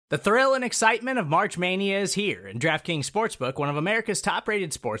The thrill and excitement of March Mania is here, and DraftKings Sportsbook, one of America's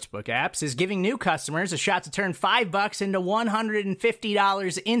top-rated sportsbook apps, is giving new customers a shot to turn $5 into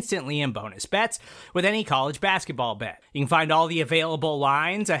 $150 instantly in bonus bets with any college basketball bet. You can find all the available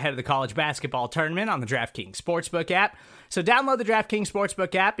lines ahead of the college basketball tournament on the DraftKings Sportsbook app. So download the DraftKings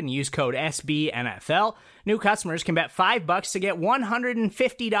Sportsbook app and use code SBNFL. New customers can bet $5 to get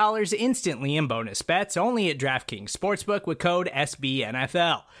 $150 instantly in bonus bets only at DraftKings Sportsbook with code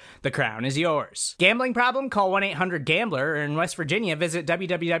SBNFL. The crown is yours. Gambling problem? Call 1-800-GAMBLER, or in West Virginia, visit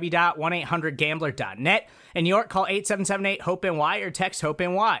www.1800gambler.net. In New York, call 877-8-HOPE-NY or text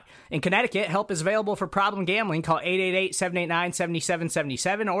HOPE-NY. In Connecticut, help is available for problem gambling. Call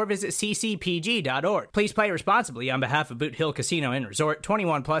 888-789-7777 or visit ccpg.org. Please play responsibly on behalf of Boot Hill Casino and Resort.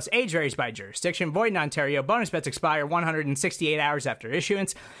 21 plus, age varies by jurisdiction, void in Ontario. Bonus bets expire 168 hours after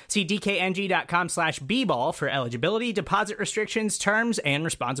issuance. See dkng.com/bball for eligibility, deposit restrictions, terms, and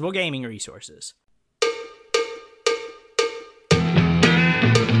responsible gaming resources.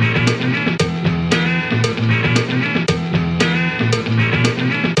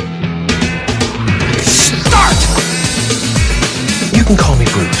 You can call me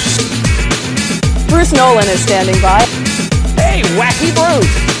Bruce. Bruce Nolan is standing by. Hey, Wacky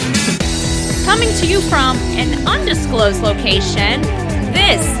Bruce! Coming to you from an undisclosed location,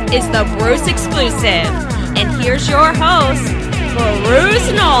 this is the Bruce Exclusive. And here's your host,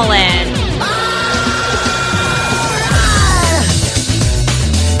 Bruce Nolan.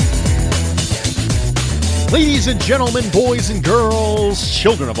 Ladies and gentlemen, boys and girls,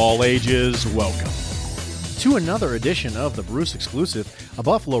 children of all ages, welcome to another edition of the Bruce Exclusive, a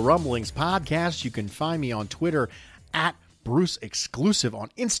Buffalo Rumblings podcast. You can find me on Twitter at Bruce Exclusive, on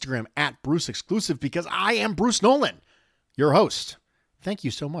Instagram at Bruce Exclusive, because I am Bruce Nolan, your host. Thank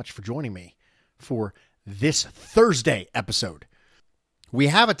you so much for joining me for this Thursday episode. We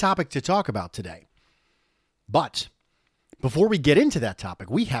have a topic to talk about today, but before we get into that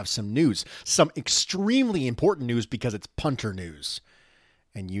topic, we have some news, some extremely important news because it's punter news.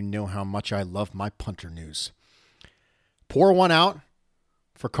 And you know how much I love my punter news. Pour one out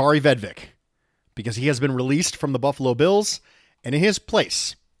for Kaare Vedvik, because he has been released from the Buffalo Bills, and in his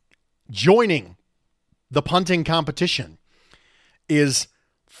place, joining the punting competition, is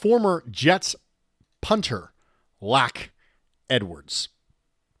former Jets punter Lack Edwards.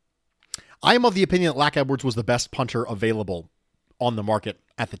 I am of the opinion that Lack Edwards was the best punter available on the market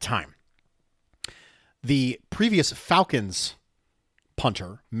at the time. The previous Falcons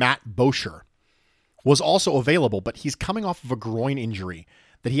punter, Matt Bosher, was also available, but he's coming off of a groin injury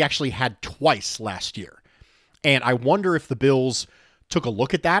that he actually had twice last year. And I wonder if the Bills took a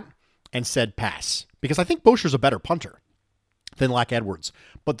look at that and said pass, because I think Bosher's a better punter than Lack Edwards,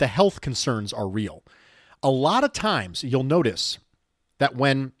 but the health concerns are real. A lot of times you'll notice that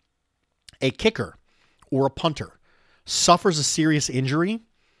when a kicker or a punter suffers a serious injury,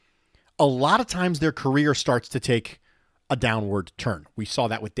 a lot of times their career starts to take a downward turn. We saw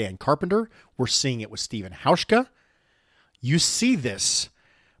that with Dan Carpenter. We're seeing it with Steven Hauschka. You see this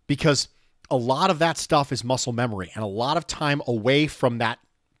because a lot of that stuff is muscle memory, and a lot of time away from that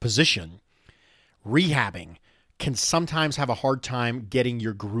position, rehabbing, can sometimes have a hard time getting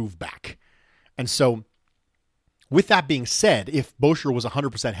your groove back. And so with that being said, if Bosher was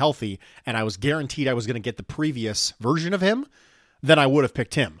 100% healthy and I was guaranteed I was going to get the previous version of him, then I would have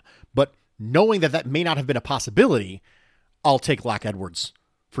picked him. But knowing that that may not have been a possibility, I'll take Lack Edwards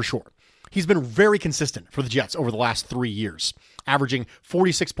for sure. He's been very consistent for the Jets over the last 3 years, averaging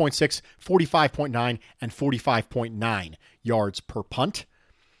 46.6, 45.9, and 45.9 yards per punt.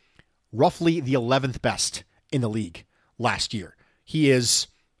 Roughly the 11th best in the league last year. He is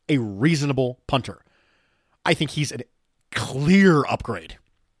a reasonable punter. I think he's a clear upgrade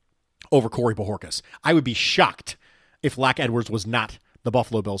over Corey Bojorquez. I would be shocked if Lack Edwards was not the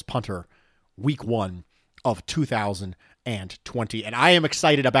Buffalo Bills punter week 1 of 2020. And I am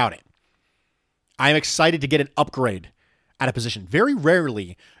excited about it. I am excited to get an upgrade at a position. Very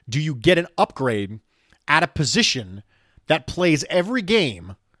rarely do you get an upgrade at a position that plays every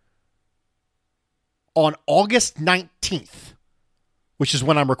game on August 19th, which is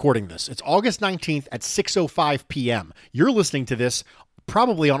when I'm recording this. It's August 19th at 6:05 p.m. You're listening to this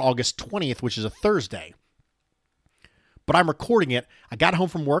probably on August 20th, which is a Thursday. But I'm recording it. I got home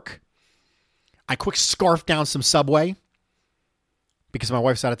from work. I quick scarfed down some Subway because my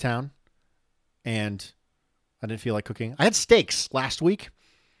wife's out of town and I didn't feel like cooking. I had steaks last week,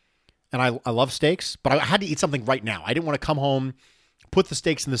 and I love steaks, but I had to eat something right now. I didn't want to come home, put the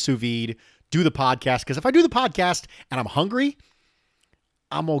steaks in the sous vide, do the podcast, because if I do the podcast and I'm hungry,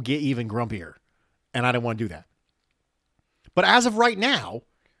 I'm going to get even grumpier, and I don't want to do that. But as of right now,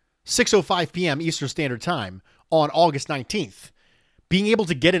 6:05 p.m. Eastern Standard Time on August 19th, being able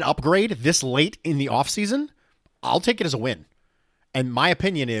to get an upgrade this late in the offseason, I'll take it as a win. And my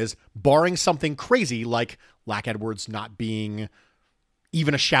opinion is, barring something crazy like Lack Edwards not being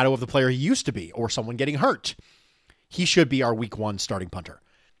even a shadow of the player he used to be, or someone getting hurt, he should be our week 1 starting punter.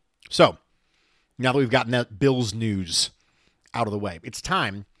 So, now that we've gotten that Bills news out of the way, it's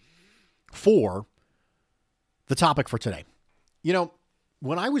time for the topic for today. You know,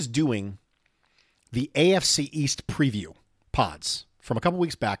 when I was doing the AFC East preview pods from a couple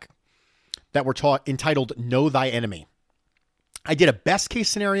weeks back that were entitled Know Thy Enemy, I did a best case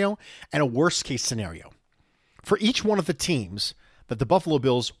scenario and a worst case scenario for each one of the teams that the Buffalo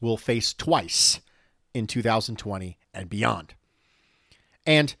Bills will face twice in 2020 and beyond.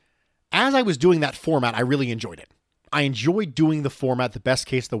 And as I was doing that format, I really enjoyed it. I enjoyed doing the format, the best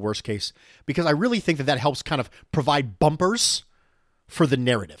case, the worst case, because I really think that helps kind of provide bumpers for the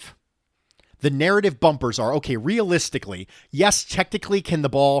narrative. The narrative bumpers are, okay, realistically, yes, technically, can the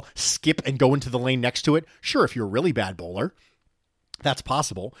ball skip and go into the lane next to it? Sure, if you're a really bad bowler, that's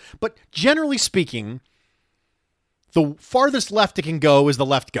possible. But generally speaking, the farthest left it can go is the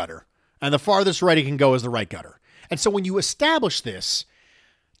left gutter, and the farthest right it can go is the right gutter. And so when you establish this,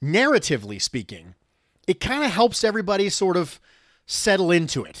 narratively speaking, it kind of helps everybody sort of settle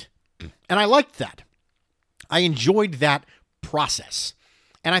into it. And I liked that. I enjoyed that process.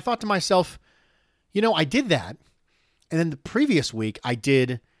 And I thought to myself, you know, I did that. And then the previous week, I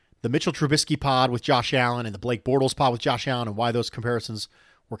did the Mitchell Trubisky pod with Josh Allen and the Blake Bortles pod with Josh Allen, and why those comparisons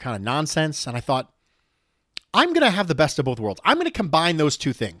were kind of nonsense. And I thought, I'm going to have the best of both worlds. I'm going to combine those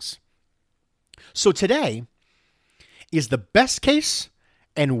two things. So today is the best case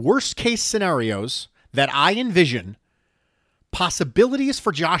and worst case scenarios that I envision possibilities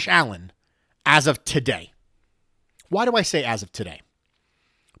for Josh Allen as of today. Why do I say as of today?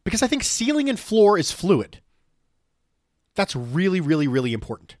 Because I think ceiling and floor is fluid. That's really, really, really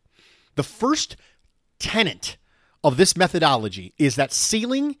important. The first tenet of this methodology is that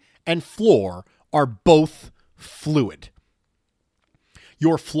ceiling and floor are both fluid.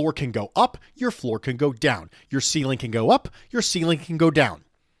 Your floor can go up, your floor can go down. Your ceiling can go up, your ceiling can go down.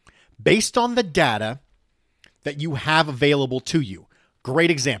 Based on the data that you have available to you.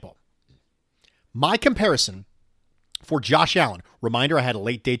 Great example. My comparison for Josh Allen. Reminder, I had a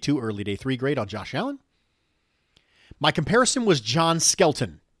late day 2, early day 3 grade on Josh Allen. My comparison was John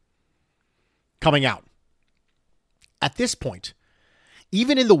Skelton coming out. At this point,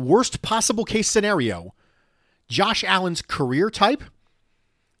 even in the worst possible case scenario, Josh Allen's career type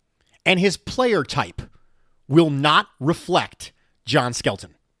and his player type will not reflect John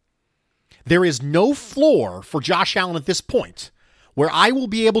Skelton. There is no floor for Josh Allen at this point where I will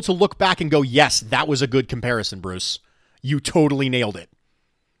be able to look back and go, yes, that was a good comparison, Bruce. You totally nailed it.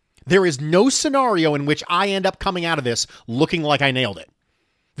 There is no scenario in which I end up coming out of this looking like I nailed it.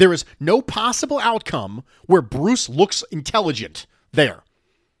 There is no possible outcome where Bruce looks intelligent there.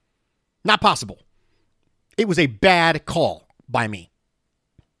 Not possible. It was a bad call by me.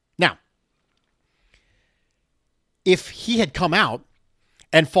 Now, if he had come out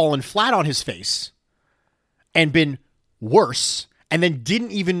and fallen flat on his face and been worse and then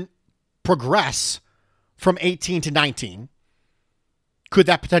didn't even progress from 18 to 19, could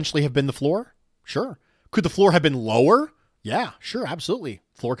that potentially have been the floor? Sure. Could the floor have been lower? Yeah, sure, absolutely.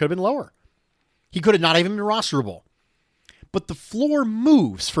 Floor could have been lower. He could have not even been rosterable. But the floor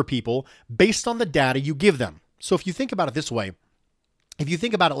moves for people based on the data you give them. So if you think about it this way, if you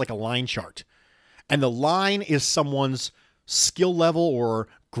think about it like a line chart, and the line is someone's skill level or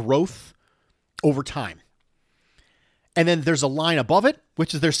growth over time, and then there's a line above it,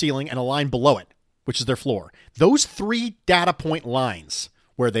 which is their ceiling, and a line below it, which is their floor. Those 3 data point lines,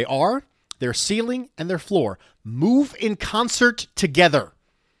 where they are, their ceiling, and their floor, move in concert together.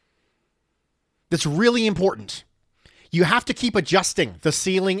 That's really important. You have to keep adjusting the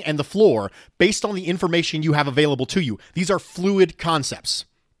ceiling and the floor based on the information you have available to you. These are fluid concepts.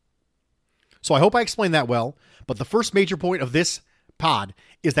 So I hope I explained that well, but the first major point of this pod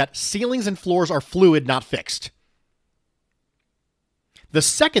is that ceilings and floors are fluid, not fixed. The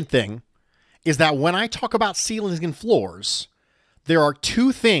second thing is that when I talk about ceilings and floors, there are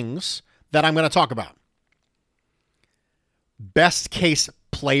 2 things that I'm going to talk about. Best case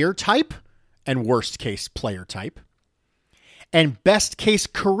player type and worst case player type. And best case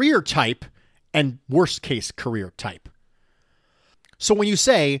career type and worst case career type. So when you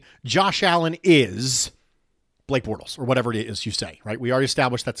say Josh Allen is Blake Bortles or whatever it is you say, right? We already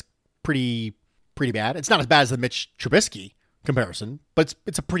established that's pretty bad. It's not as bad as the Mitch Trubisky comparison, but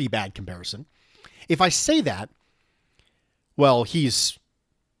it's a pretty bad comparison. If I say that, well, he's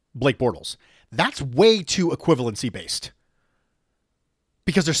Blake Bortles. That's way too equivalency based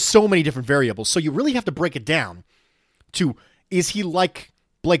because there's so many different variables. So you really have to break it down to, is he like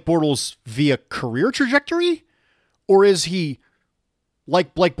Blake Bortles via career trajectory, or is he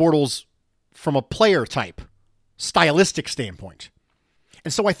like Blake Bortles from a player type, stylistic standpoint?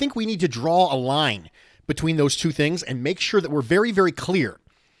 And so I think we need to draw a line between those two things and make sure that we're very, very clear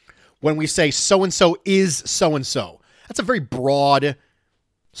when we say so-and-so is so-and-so. That's a very broad,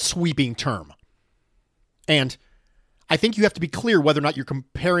 sweeping term. And I think you have to be clear whether or not you're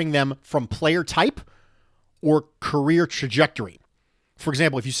comparing them from player type or career trajectory. For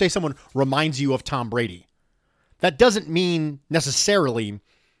example, if you say someone reminds you of Tom Brady, that doesn't mean necessarily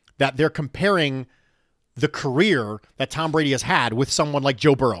that they're comparing the career that Tom Brady has had with someone like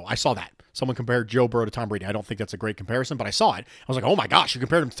Joe Burrow. I saw that. Someone compared Joe Burrow to Tom Brady. I don't think that's a great comparison, but I saw it. I was like, oh my gosh, you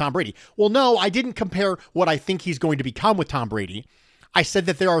compared him to Tom Brady. Well, no, I didn't compare what I think he's going to become with Tom Brady. I said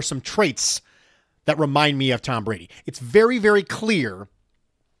that there are some traits that remind me of Tom Brady. It's very, very clear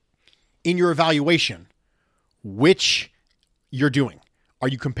in your evaluation which you're doing. Are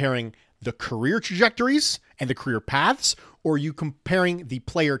you comparing the career trajectories and the career paths, or are you comparing the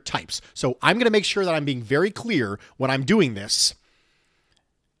player types? So I'm going to make sure that I'm being very clear when I'm doing this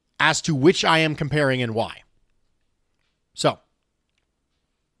as to which I am comparing and why. So,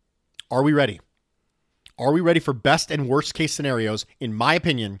 are we ready? Are we ready for best and worst case scenarios, in my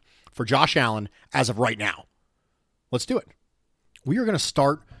opinion, for Josh Allen as of right now? Let's do it. We are going to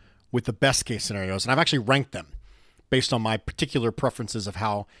start with the best case scenarios, and I've actually ranked them based on my particular preferences of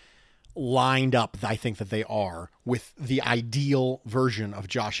how lined up I think that they are with the ideal version of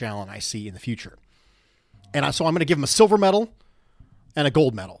Josh Allen I see in the future. And so I'm going to give him a silver medal and a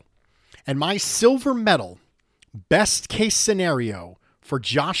gold medal. And my silver medal best case scenario for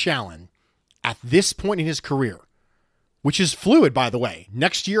Josh Allen at this point in his career, which is fluid, by the way.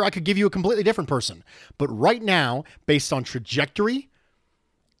 Next year, I could give you a completely different person. But right now, based on trajectory,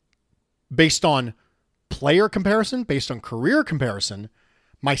 based on player comparison, based on career comparison,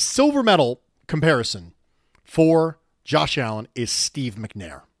 my silver medal comparison for Josh Allen is Steve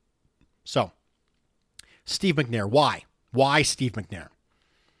McNair. So, Steve McNair, why? Why Steve McNair?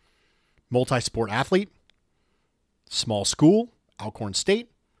 Multi-sport athlete, small school, Alcorn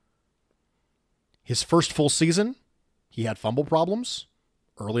State. His first full season, he had fumble problems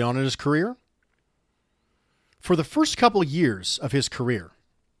early on in his career. For the first couple of years of his career,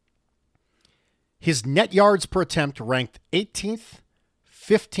 his net yards per attempt ranked 18th,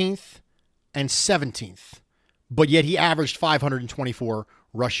 15th, and 17th, but yet he averaged 524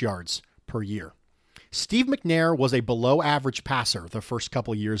 rush yards per year. Steve McNair was a below-average passer the first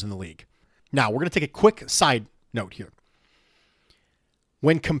couple of years in the league. Now, we're going to take a quick side note here.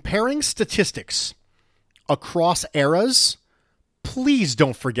 When comparing statistics across eras, please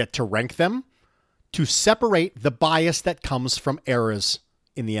don't forget to rank them to separate the bias that comes from eras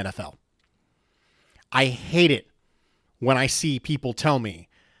in the NFL. I hate it when I see people tell me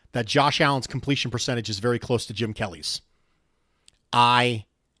that Josh Allen's completion percentage is very close to Jim Kelly's. I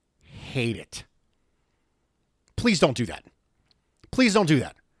hate it. Please don't do that. Please don't do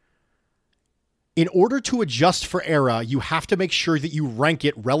that. In order to adjust for era, you have to make sure that you rank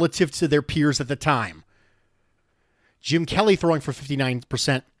it relative to their peers at the time. Jim Kelly throwing for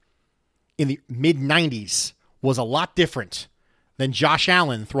 59% in the mid-90s was a lot different than Josh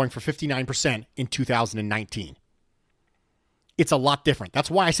Allen throwing for 59% in 2019. It's a lot different.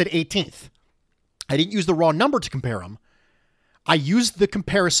 That's why I said 18th. I didn't use the raw number to compare them. I used the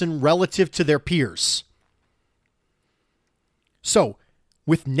comparison relative to their peers. So,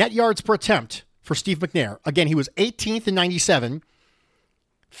 with net yards per attempt for Steve McNair, again, he was 18th in 97,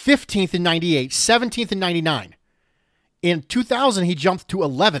 15th in 98, 17th in 99. In 2000, he jumped to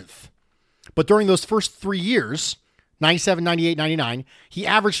 11th. But during those first 3 years, 97, 98, 99, he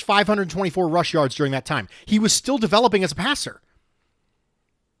averaged 524 rush yards during that time. He was still developing as a passer.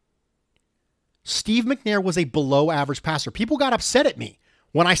 Steve McNair was a below-average passer. People got upset at me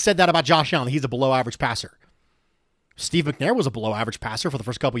when I said that about Josh Allen. He's a below-average passer. Steve McNair was a below-average passer for the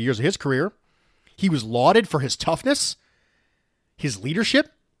first couple of years of his career. He was lauded for his toughness, his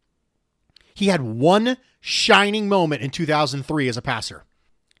leadership. He had one shining moment in 2003 as a passer.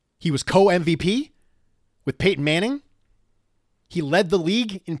 He was co-MVP with Peyton Manning. He led the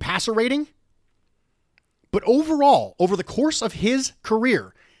league in passer rating. But overall, over the course of his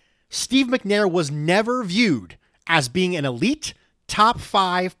career, Steve McNair was never viewed as being an elite top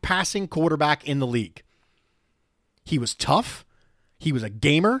 5 passing quarterback in the league. He was tough. He was a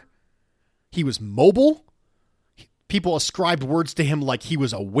gamer. He was mobile. People ascribed words to him like he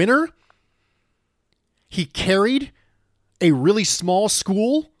was a winner. He carried a really small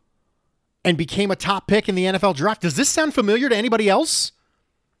school and became a top pick in the NFL draft. Does this sound familiar to anybody else?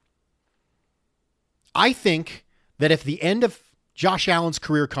 I think that if the end of Josh Allen's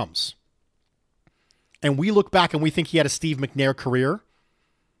career comes, and we look back and we think he had a Steve McNair career,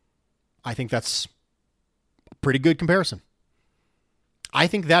 I think that's a pretty good comparison. I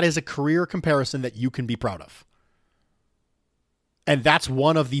think that is a career comparison that you can be proud of. And that's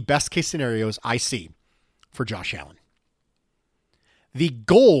one of the best case scenarios I see for Josh Allen. The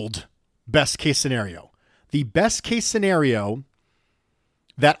gold best case scenario. The best case scenario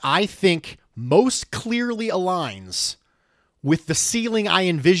that I think most clearly aligns with the ceiling I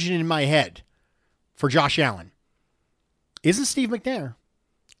envision in my head for Josh Allen isn't Steve McNair.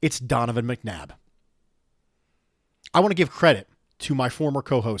 It's Donovan McNabb. I want to give credit to my former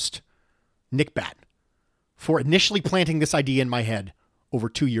co-host, Nick Batt, for initially planting this idea in my head over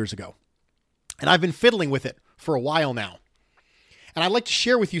 2 years ago. And I've been fiddling with it for a while now. And I'd like to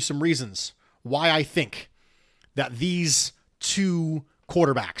share with you some reasons why I think that these two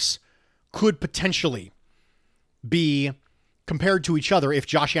quarterbacks could potentially be compared to each other if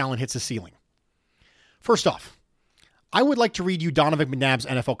Josh Allen hits a ceiling. First off, I would like to read you Donovan McNabb's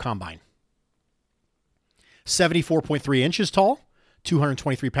NFL Combine. 74.3 inches tall,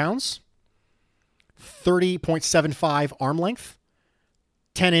 223 pounds, 30.75 arm length,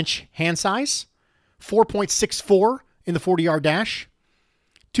 10-inch hand size, 4.64 in the 40-yard dash,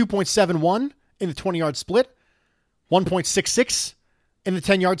 2.71 in the 20-yard split, 1.66 in the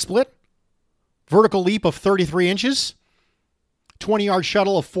 10-yard split, vertical leap of 33 inches, 20-yard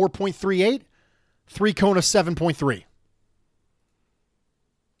shuttle of 4.38, 3-cone of 7.3.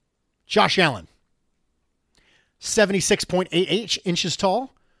 Josh Allen, 76.88 inches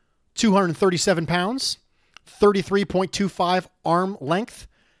tall, 237 pounds, 33.25 arm length,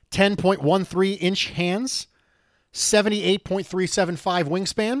 10.13 inch hands, 78.375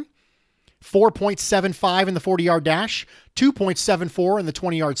 wingspan, 4.75 in the 40-yard dash, 2.74 in the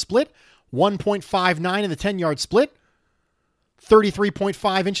 20-yard split, 1.59 in the 10-yard split,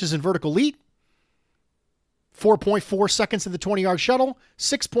 33.5 inches in vertical leap, 4.4 seconds in the 20-yard shuttle,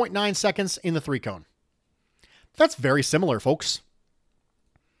 6.9 seconds in the 3-cone. That's very similar, folks.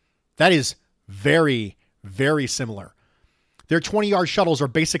 That is very, very similar. Their 20-yard shuttles are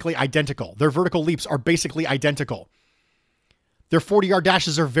basically identical. Their vertical leaps are basically identical. Their 40-yard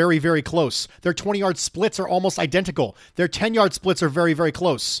dashes are very, very close. Their 20-yard splits are almost identical. Their 10-yard splits are very, very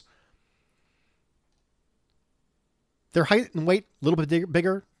close. Their height and weight, a little bit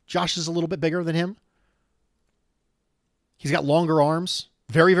bigger. Josh is a little bit bigger than him. He's got longer arms.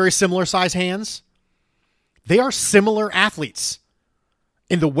 Very, very similar size hands. They are similar athletes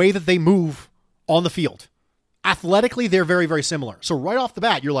in the way that they move on the field. Athletically, they're very, very similar. So right off the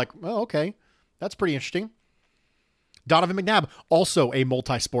bat, you're like, oh, okay, that's pretty interesting. Donovan McNabb, also a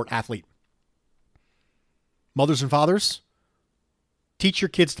multi-sport athlete. Mothers and fathers, teach your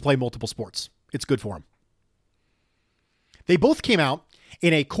kids to play multiple sports. It's good for them. They both came out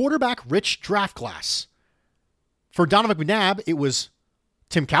in a quarterback-rich draft class. For Donovan McNabb, it was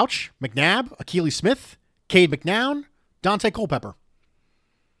Tim Couch, McNabb, Akili Smith, Cade McNown, Dante Culpepper.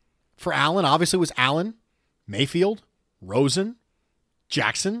 For Allen, obviously it was Allen, Mayfield, Rosen,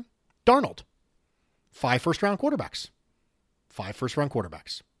 Jackson, Darnold. 5 first-round quarterbacks. 5 first-round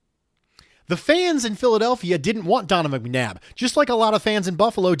quarterbacks. The fans in Philadelphia didn't want Donovan McNabb, just like a lot of fans in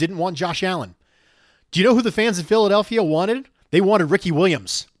Buffalo didn't want Josh Allen. Do you know who the fans in Philadelphia wanted? They wanted Ricky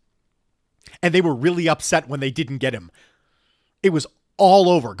Williams. And they were really upset when they didn't get him. It was all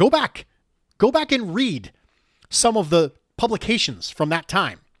over. Go back and read some of the publications from that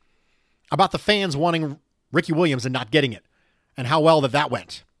time about the fans wanting Ricky Williams and not getting it, and how well that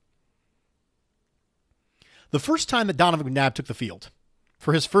went. The first time that Donovan McNabb took the field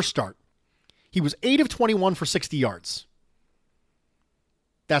for his first start, he was 8 of 21 for 60 yards.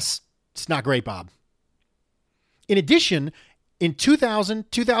 It's not great, Bob. In addition, in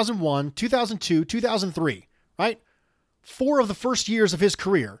 2000, 2001, 2002, 2003, right? 4 of the first years of his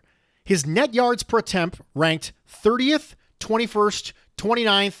career, his net yards per attempt ranked 30th, 21st,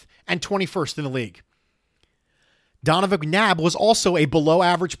 29th, and 21st in the league. Donovan McNabb was also a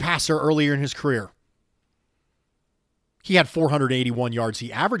below-average passer earlier in his career. He had 481 yards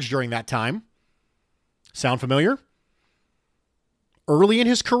he averaged during that time. Sound familiar? Early in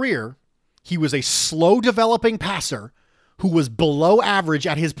his career, he was a slow-developing passer who was below average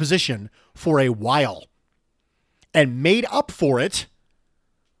at his position for a while and made up for it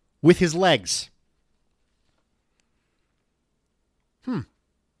with his legs.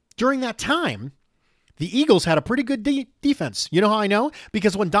 During that time, the Eagles had a pretty good defense. You know how I know?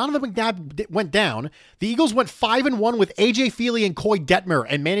 Because when Donovan McNabb went down, the Eagles went 5-1 with A.J. Feely and Coy Detmer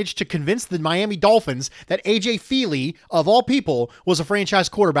and managed to convince the Miami Dolphins that A.J. Feely, of all people, was a franchise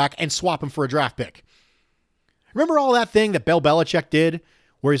quarterback and swap him for a draft pick. Remember all that thing that Bill Belichick did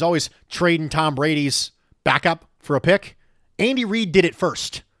where he's always trading Tom Brady's backup for a pick? Andy Reid did it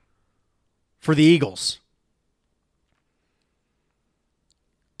first for the Eagles.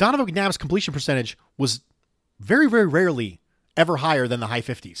 Donovan McNabb's completion percentage was very, very rarely ever higher than the high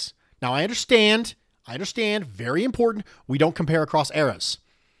 50s. Now, I understand, very important, we don't compare across eras.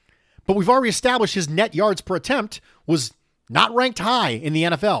 But we've already established his net yards per attempt was not ranked high in the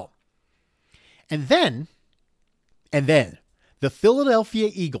NFL. And then, the Philadelphia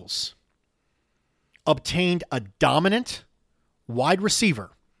Eagles obtained a dominant wide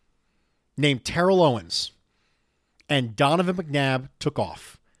receiver named Terrell Owens, and Donovan McNabb took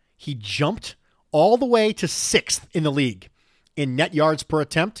off. He jumped all the way to 6th in the league in net yards per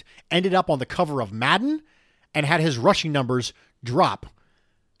attempt, ended up on the cover of Madden, and had his rushing numbers drop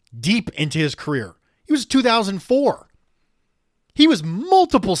deep into his career. He was 2004. He was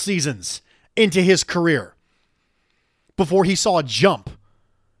multiple seasons into his career before he saw a jump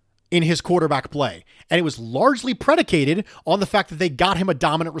in his quarterback play. And it was largely predicated on the fact that they got him a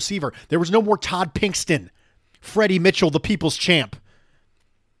dominant receiver. There was no more Todd Pinkston, Freddie Mitchell, the people's champ.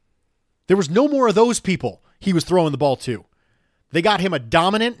 There was no more of those people he was throwing the ball to. They got him a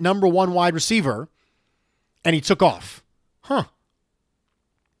dominant number one wide receiver, and he took off.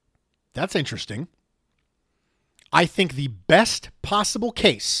 That's interesting. I think the best possible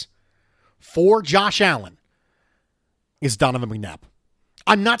case for Josh Allen is Donovan McNabb.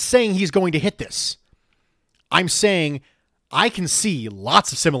 I'm not saying he's going to hit this. I'm saying I can see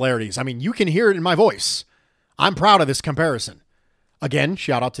lots of similarities. I mean, you can hear it in my voice. I'm proud of this comparison. Again,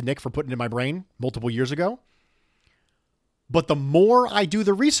 shout out to Nick for putting it in my brain multiple years ago. But the more I do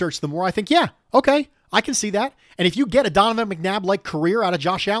the research, the more I think, yeah, okay, I can see that. And if you get a Donovan McNabb-like career out of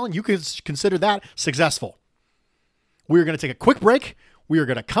Josh Allen, you can consider that successful. We're going to take a quick break. We are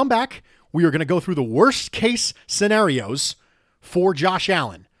going to come back. We are going to go through the worst case scenarios for Josh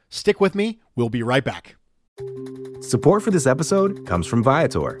Allen. Stick with me. We'll be right back. Support for this episode comes from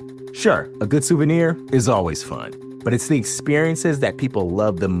Viator. Sure, a good souvenir is always fun, but it's the experiences that people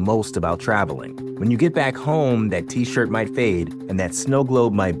love the most about traveling. When you get back home, that t-shirt might fade and that snow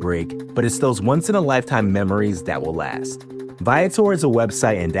globe might break, but it's those once-in-a-lifetime memories that will last. Viator is a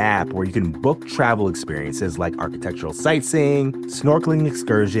website and app where you can book travel experiences like architectural sightseeing, snorkeling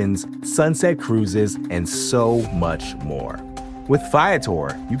excursions, sunset cruises, and so much more. With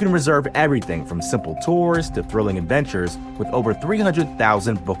Viator, you can reserve everything from simple tours to thrilling adventures with over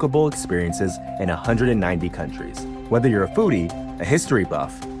 300,000 bookable experiences in 190 countries. Whether you're a foodie, a history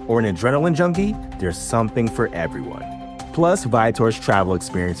buff, or an adrenaline junkie, there's something for everyone. Plus, Viator's travel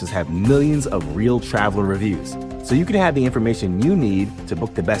experiences have millions of real traveler reviews, so you can have the information you need to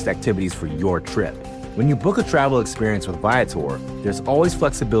book the best activities for your trip. When you book a travel experience with Viator, there's always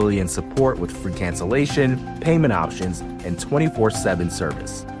flexibility and support with free cancellation, payment options, and 24/7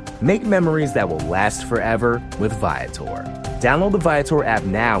 service. Make memories that will last forever with Viator. Download the Viator app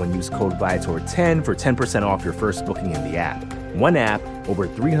now and use code Viator10 for 10% off your first booking in the app. One app, over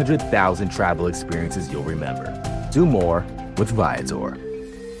 300,000 travel experiences you'll remember. Do more with Viator.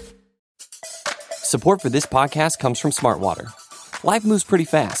 Support for this podcast comes from Smartwater. Life moves pretty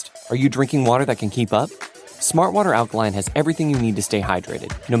fast. Are you drinking water that can keep up? Smartwater Alkaline has everything you need to stay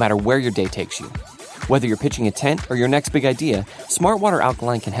hydrated, no matter where your day takes you. Whether you're pitching a tent or your next big idea, Smartwater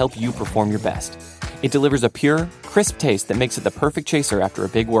Alkaline can help you perform your best. It delivers a pure, crisp taste that makes it the perfect chaser after a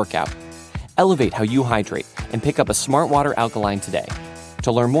big workout. Elevate how you hydrate and pick up a Smartwater Alkaline today.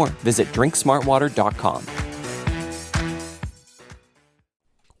 To learn more, visit drinksmartwater.com.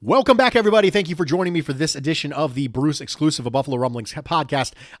 Welcome back, everybody. Thank you for joining me for this edition of the Bruce exclusive of Buffalo Rumblings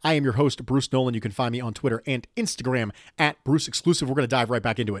podcast. I am your host, Bruce Nolan. You can find me on Twitter and Instagram at Bruce Exclusive. We're going to dive right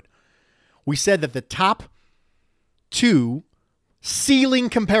back into it. We said that the top two ceiling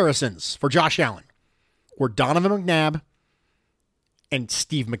comparisons for Josh Allen were Donovan McNabb and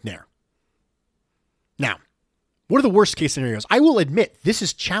Steve McNair. Now, what are the worst case scenarios? I will admit this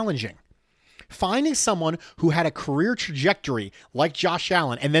is challenging. Finding someone who had a career trajectory like Josh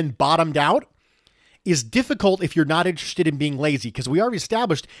Allen and then bottomed out is difficult if you're not interested in being lazy, because we already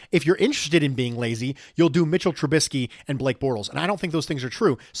established if you're interested in being lazy, you'll do Mitchell Trubisky and Blake Bortles. And I don't think those things are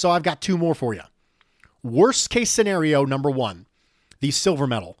true. So I've got two more for you. Worst case scenario number one, the silver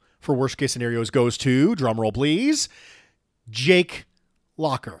medal for worst case scenarios goes to, drumroll please, Jake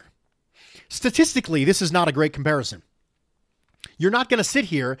Locker. Statistically, this is not a great comparison. you're not going to sit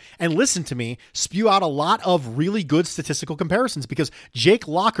here and listen to me spew out a lot of really good statistical comparisons because Jake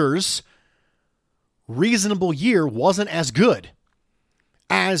Locker's reasonable year wasn't as good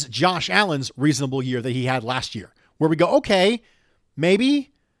as Josh Allen's reasonable year that he had last year, where we go, okay,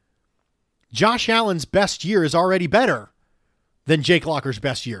 maybe Josh Allen's best year is already better than Jake Locker's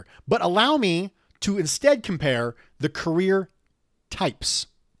best year. But allow me to instead compare the career types.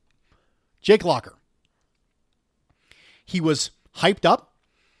 Jake Locker. He was hyped up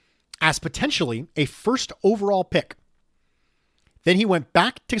as potentially a first overall pick. Then he went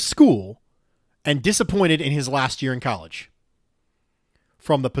back to school and disappointed in his last year in college.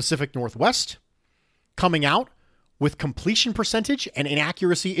 From the Pacific Northwest, coming out with completion percentage and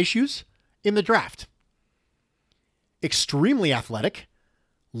inaccuracy issues in the draft. Extremely athletic,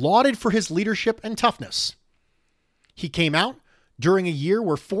 lauded for his leadership and toughness. He came out during a year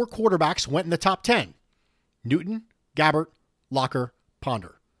where 4 quarterbacks went in the top 10. Newton, Gabbert, Locker,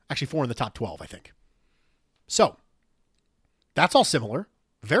 Ponder. Actually 4 in the top 12, I think. So, that's all similar.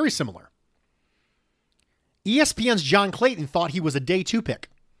 Very similar. ESPN's John Clayton thought he was a day 2 pick.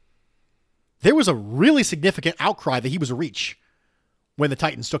 There was a really significant outcry that he was a reach when the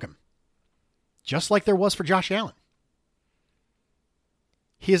Titans took him. Just like there was for Josh Allen.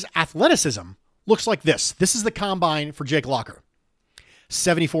 His athleticism looks like this. This is the combine for Jake Locker.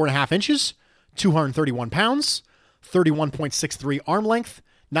 74.5 inches, 231 pounds, 31.63 arm length,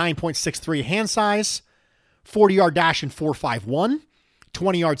 9.63 hand size, 40-yard dash in 4.51,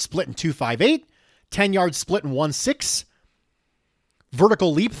 20-yard split in 2.58, 10-yard split in 1.6,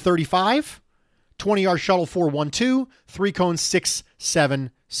 vertical leap 35, 20-yard shuttle 4.12, 3-cone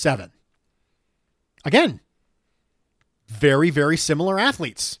 6.77. Again, very, very similar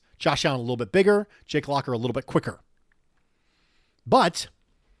athletes. Josh Allen a little bit bigger, Jake Locker a little bit quicker. But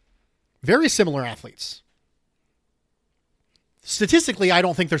very similar athletes. Statistically, I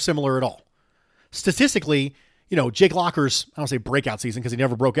don't think they're similar at all. Statistically, Jake Locker's, I don't say breakout season because he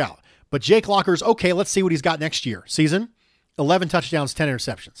never broke out, but Jake Locker's, okay, let's see what he's got next year. Season, 11 touchdowns, 10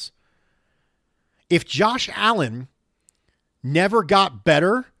 interceptions. If Josh Allen never got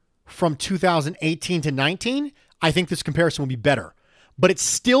better from 2018 to 19, I think this comparison will be better. But it's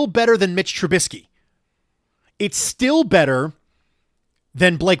still better than Mitch Trubisky. It's still better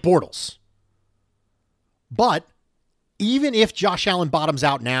than Blake Bortles. But even if Josh Allen bottoms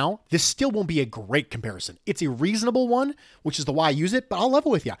out now, this still won't be a great comparison. It's a reasonable one, which is the why I use it, but I'll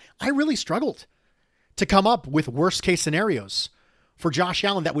level with you. I really struggled to come up with worst case scenarios for Josh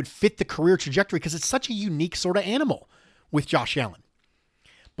Allen that would fit the career trajectory because it's such a unique sort of animal with Josh Allen.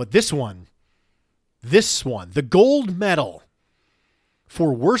 But this one, the gold medal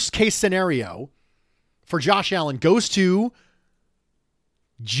for worst case scenario for Josh Allen goes to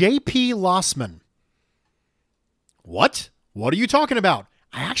J.P. Lossman. What? What are you talking about?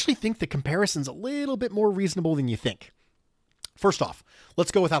 I actually think the comparison's a little bit more reasonable than you think. First off,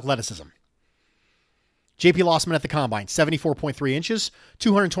 let's go with athleticism. J.P. Lossman at the combine, 74.3 inches,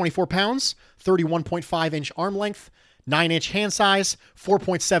 224 pounds, 31.5-inch arm length, 9-inch hand size,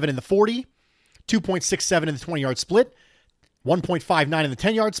 4.7 in the 40, 2.67 in the 20-yard split, 1.59 in the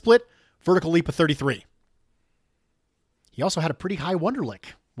 10-yard split, vertical leap of 33. He also had a pretty high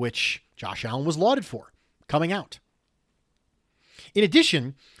Wonderlic, which Josh Allen was lauded for, coming out. In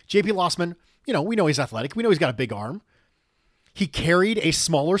addition, J.P. Lossman, we know he's athletic. We know he's got a big arm. He carried a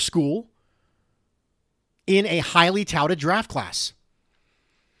smaller school in a highly touted draft class.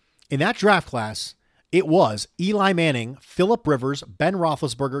 In that draft class, it was Eli Manning, Phillip Rivers, Ben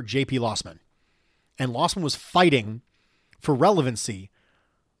Roethlisberger, J.P. Lossman. And Lossman was fighting for relevancy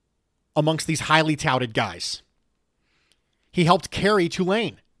amongst these highly touted guys. He helped carry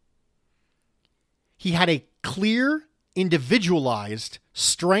Tulane. He had a clear, individualized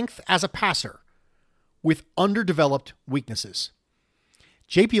strength as a passer with underdeveloped weaknesses.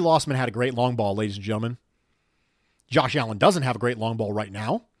 J.P. Lossman had a great long ball, ladies and gentlemen. Josh Allen doesn't have a great long ball right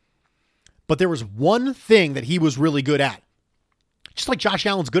now, but there was one thing that he was really good at. Just like Josh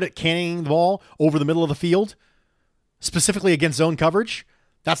Allen's good at canning the ball over the middle of the field, specifically against zone coverage.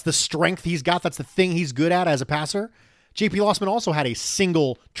 That's the strength he's got. That's the thing he's good at as a passer. J.P. Lossman also had a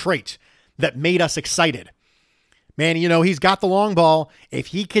single trait that made us excited. Man, he's got the long ball. If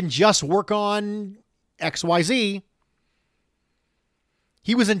he can just work on XYZ,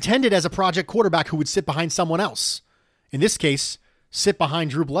 he was intended as a project quarterback who would sit behind someone else. In this case, sit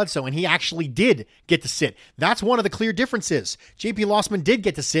behind Drew Bledsoe, and he actually did get to sit. That's one of the clear differences. J.P. Lossman did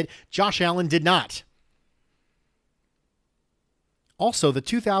get to sit. Josh Allen did not. Also, the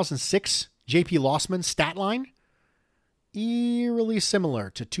 2006 J.P. Lossman stat line, eerily similar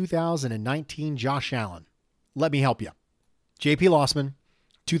to 2019 Josh Allen. Let me help you. J.P. Lossman,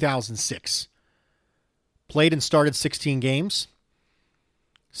 2006. Played and started 16 games.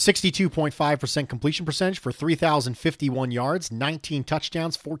 62.5% completion percentage for 3,051 yards, 19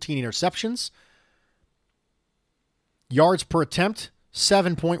 touchdowns, 14 interceptions. Yards per attempt,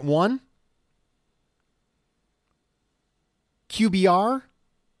 7.1. QBR,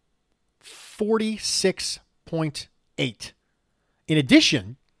 46.8. In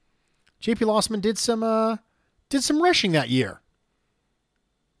addition, J.P. Lossman did some rushing that year.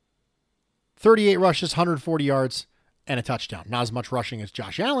 38 rushes, 140 yards, and a touchdown. Not as much rushing as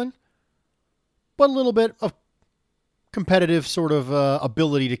Josh Allen, but a little bit of competitive sort of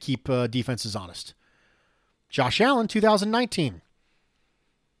ability to keep defenses honest. Josh Allen, 2019.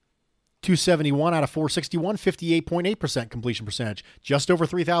 271 out of 461, 58.8% completion percentage. Just over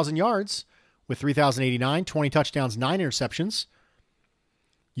 3,000 yards with 3,089, 20 touchdowns, 9 interceptions.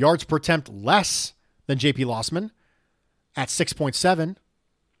 Yards per attempt less than J.P. Lossman at 6.7.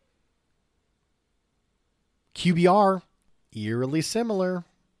 QBR, eerily similar,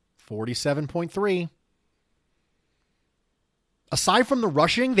 47.3. Aside from the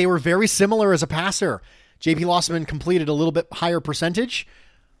rushing, they were very similar as a passer. J.P. Lossman completed a little bit higher percentage,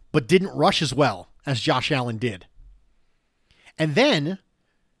 but didn't rush as well as Josh Allen did. And then,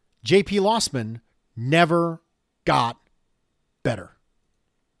 J.P. Lossman never got better.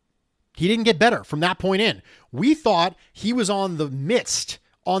 He didn't get better from that point in. We thought he was on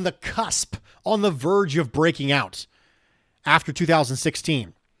the cusp, on the verge of breaking out after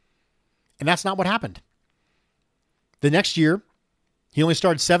 2016. And that's not what happened. The next year, he only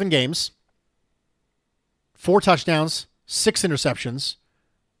started 7 games, 4 touchdowns, 6 interceptions.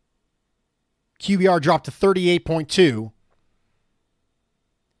 QBR dropped to 38.2.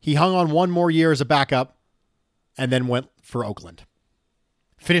 He hung on one more year as a backup and then went for Oakland.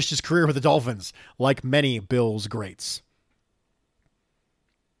 Finished his career with the Dolphins like many Bills greats.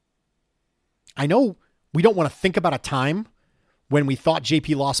 I know we don't want to think about a time when we thought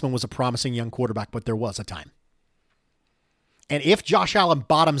J.P. Lossman was a promising young quarterback, but there was a time. And if Josh Allen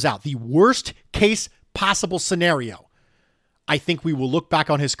bottoms out, the worst case possible scenario, I think we will look back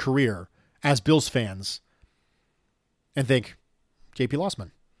on his career as Bills fans and think, J.P.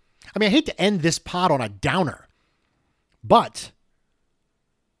 Lossman. I mean, I hate to end this pod on a downer, but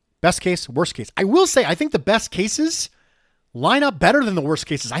best case, worst case. I will say, I think the best cases line up better than the worst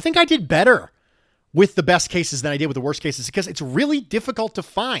cases. I think I did better with the best cases than I did with the worst cases because it's really difficult to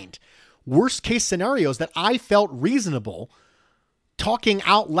find worst case scenarios that I felt reasonable talking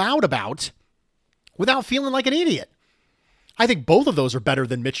out loud about without feeling like an idiot. I think both of those are better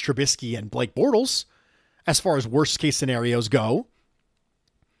than Mitch Trubisky and Blake Bortles as far as worst case scenarios go.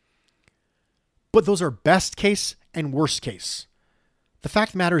 But those are best case and worst case. The fact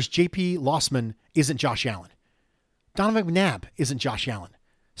of the matter is J.P. Lossman isn't Josh Allen. Donovan McNabb isn't Josh Allen.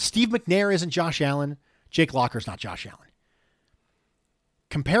 Steve McNair isn't Josh Allen. Jake Locker's not Josh Allen.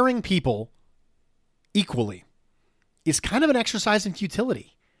 Comparing people equally is kind of an exercise in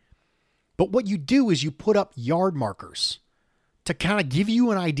futility. But what you do is you put up yard markers to kind of give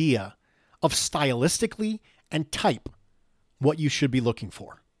you an idea of stylistically and type what you should be looking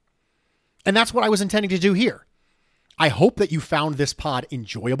for. And that's what I was intending to do here. I hope that you found this pod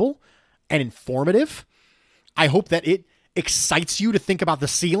enjoyable and informative. I hope that it excites you to think about the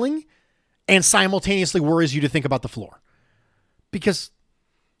ceiling and simultaneously worries you to think about the floor. Because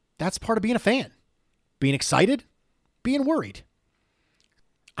that's part of being a fan. Being excited, being worried.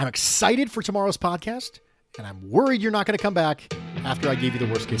 I'm excited for tomorrow's podcast, and I'm worried you're not going to come back after I gave you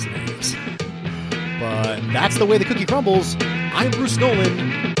the worst case scenarios. But that's the way the cookie crumbles. I'm Bruce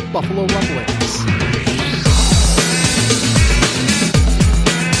Nolan, Buffalo Rumblings.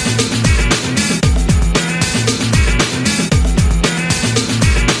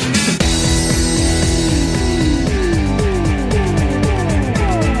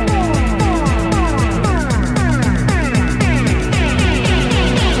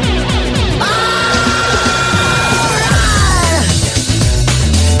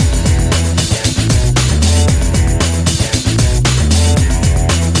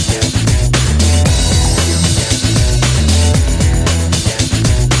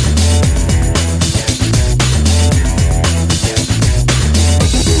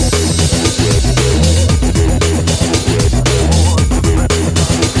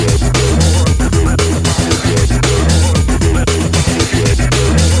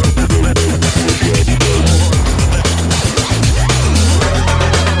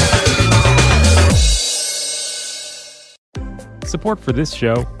 Support for this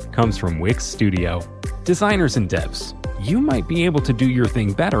show comes from Wix Studio. Designers and devs, you might be able to do your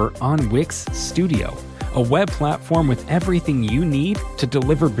thing better on Wix Studio. a web platform with everything you need to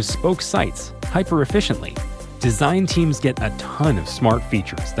deliver bespoke sites hyper-efficiently. Design teams get a ton of smart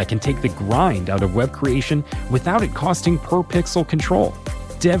features that can take the grind out of web creation without it costing per-pixel control.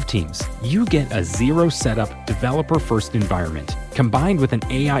 Dev teams, you get a zero-setup, developer-first environment, combined with an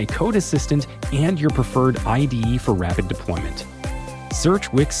AI code assistant and your preferred IDE for rapid deployment.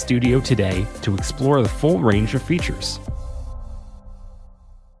 Search Wix Studio today to explore the full range of features.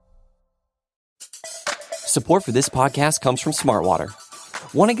 Support for this podcast comes from Smartwater.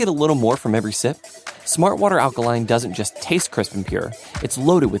 Want to get a little more from every sip? Smartwater Alkaline doesn't just taste crisp and pure, it's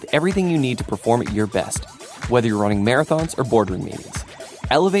loaded with everything you need to perform at your best, whether you're running marathons or boardroom meetings.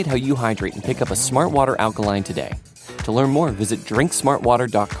 Elevate how you hydrate and pick up a Smartwater Alkaline today. To learn more, visit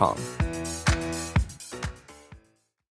drinksmartwater.com.